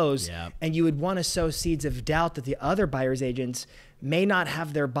that close. Yeah. And you would want to sow seeds of doubt that the other buyer's agents may not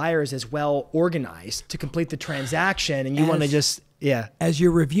have their buyers as well organized to complete the transaction. And you want to just, as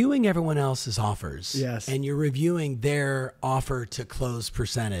you're reviewing everyone else's offers, yes, and you're reviewing their offer to close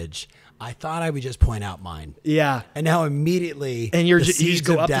percentage, I thought I would just point out mine. Yeah. And now immediately, and you just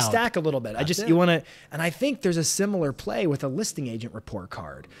go up the stack a little bit. You want to, and I think there's a similar play with a listing agent report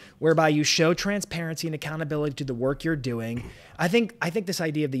card, whereby you show transparency and accountability to the work you're doing. I think this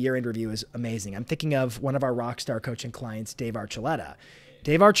idea of the year-end review is amazing. I'm thinking of one of our Rockstar coaching clients, Dave Archuleta.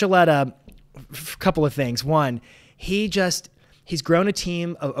 Dave Archuleta, a couple of things. One, he's grown a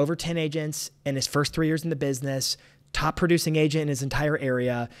team of over 10 agents in his first 3 years in the business. Top producing agent in his entire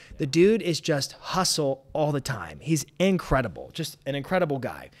area. The dude is just hustle all the time. He's incredible, just an incredible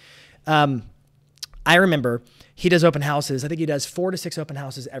guy. I remember he does open houses. I think he does 4 to 6 open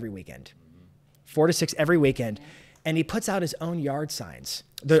houses every weekend. 4 to 6 every weekend. And he puts out his own yard signs,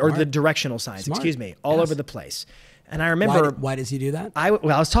 or the directional signs, all over the place. And I remember... Why does he do that? I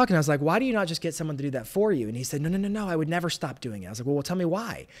was talking, I was like, why do you not just get someone to do that for you? And he said, no, I would never stop doing it. I was like, well, tell me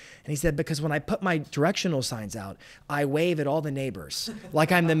why. And he said, because when I put my directional signs out, I wave at all the neighbors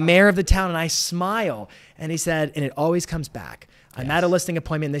like I'm the mayor of the town, and I smile. And he said, and it always comes back. I'm at a listing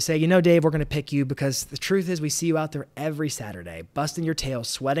appointment, and they say, Dave, we're going to pick you because the truth is we see you out there every Saturday, busting your tail,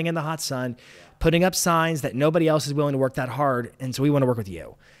 sweating in the hot sun, putting up signs that nobody else is willing to work that hard, and so we want to work with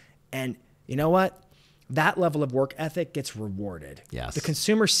you. And you know what? That level of work ethic gets rewarded. Yes. The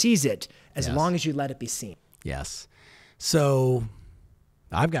consumer sees it as long as you let it be seen. Yes. So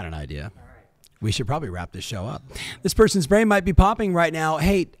I've got an idea. All right. We should probably wrap this show up. This person's brain might be popping right now.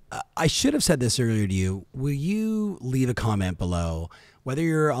 Hey, I should have said this earlier to you. Will you leave a comment below, whether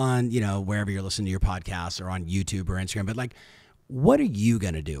you're on, wherever you're listening to your podcast or on YouTube or Instagram, but what are you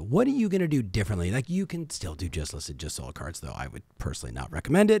going to do? What are you going to do differently? You can still do just listed, just sold cards, though I would personally not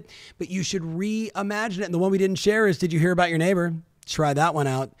recommend it, but you should reimagine it. And the one we didn't share is, did you hear about your neighbor? Try that one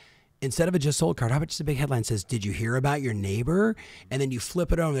out. Instead of a just sold card, how about just a big headline says, did you hear about your neighbor? And then you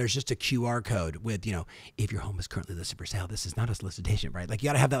flip it over, there's just a QR code with, if your home is currently listed for sale, this is not a solicitation, right? You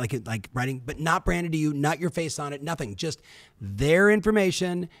got to have that like writing, but not branded to you, not your face on it, nothing, just their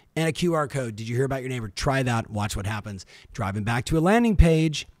information and a QR code. Did you hear about your neighbor? Try that, watch what happens. Driving back to a landing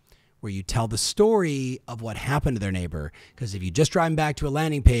page where you tell the story of what happened to their neighbor. Because if you just drive back to a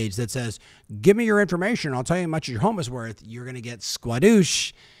landing page that says, give me your information, I'll tell you how much your home is worth, you're going to get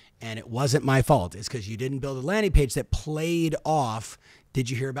squadoosh. And it wasn't my fault. It's because you didn't build a landing page that played off, did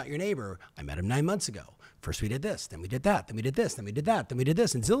you hear about your neighbor? I met him 9 months ago. First we did this, then we did that, then we did this, then we did that, then we did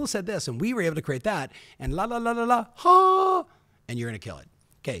this. And Zillow said this, and we were able to create that. And la, la, la, la, la, ha. And you're going to kill it.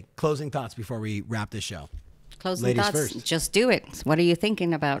 Okay, closing thoughts before we wrap this show. Closing Ladies thoughts, first. Just do it. What are you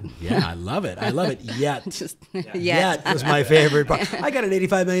thinking about? Yeah, I love it. Yet. Yet was my favorite part. I got an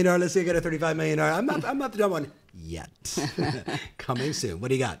 $85 million listing, I got a $35 million. I'm not the dumb one. Yet. Coming soon. What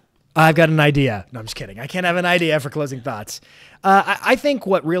do you got? I've got an idea. No, I'm just kidding. I can't have an idea for closing thoughts. I think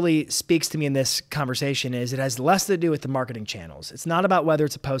what really speaks to me in this conversation is it has less to do with the marketing channels. It's not about whether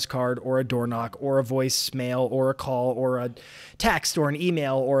it's a postcard or a door knock or a voicemail or a call or a text or an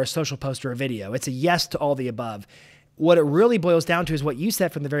email or a social post or a video. It's a yes to all the above. What it really boils down to is what you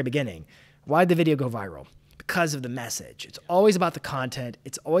said from the very beginning. Why did the video go viral? Because of the message. It's always about the content.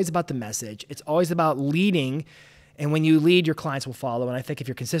 It's always about the message. It's always about leading. And when you lead, your clients will follow. And I think if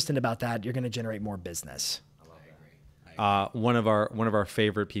you're consistent about that, you're going to generate more business. One of our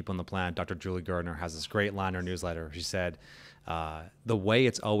favorite people on the planet, Dr. Julie Gardner, has this great line in her newsletter. She said, the way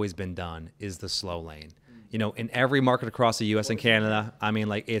it's always been done is the slow lane. In every market across the U.S. and Canada,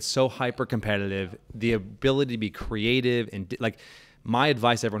 it's so hyper competitive. The ability to be creative and my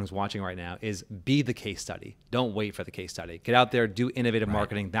advice to everyone who's watching right now is be the case study. Don't wait for the case study. Get out there, do innovative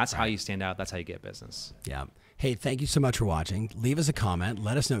marketing. That's how you stand out. That's how you get business. Yeah. Hey, thank you so much for watching. Leave us a comment.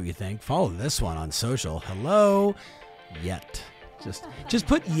 Let us know what you think. Follow this one on social. Hello, yet. Just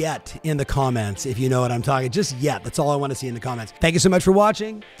put yet in the comments if you know what I'm talking. Just yet. That's all I want to see in the comments. Thank you so much for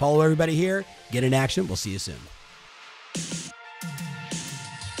watching. Follow everybody here. Get in action. We'll see you soon.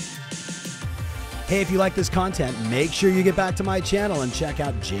 Hey, if you like this content, make sure you get back to my channel and check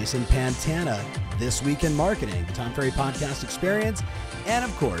out Jason Pantana, This Week in Marketing, the Tom Ferry Podcast Experience, and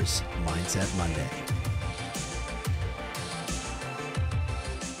of course, Mindset Monday.